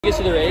You get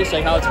to the race,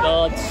 like how it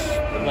felt,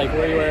 like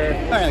where you were.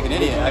 I mean, like an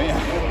idiot. I mean,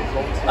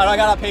 I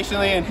got out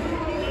patiently and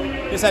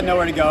just had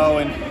nowhere to go,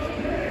 and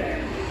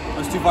I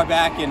was too far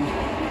back, and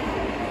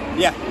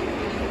yeah.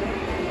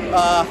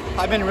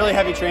 I've been really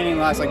heavy training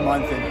the last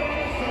month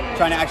and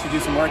trying to actually do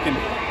some work, and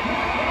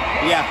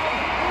yeah,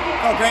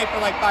 felt great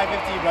for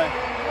 550, but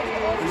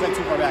it was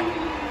too far back.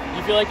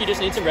 You feel like you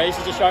just need some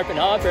races to sharpen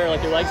up, or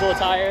like your legs a little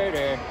tired,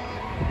 or?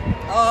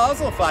 I was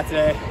a little flat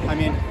today. I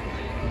mean,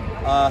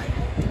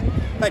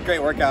 I've had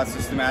great workouts. It's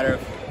just a matter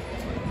of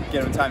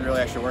getting time to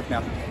really actually work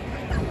now.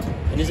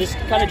 And is this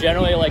kind of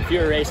generally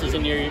fewer races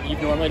than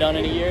you've normally done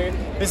in a year?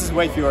 This is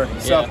way fewer.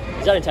 So yeah.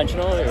 Is that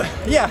intentional? Or?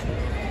 Yeah,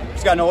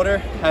 just gotten older,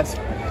 had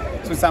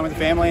spent time with the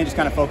family, and just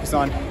kind of focused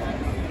on,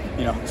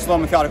 slow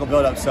methodical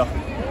build-up. So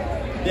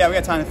yeah, we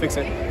got time to fix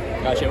it.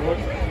 Gotcha.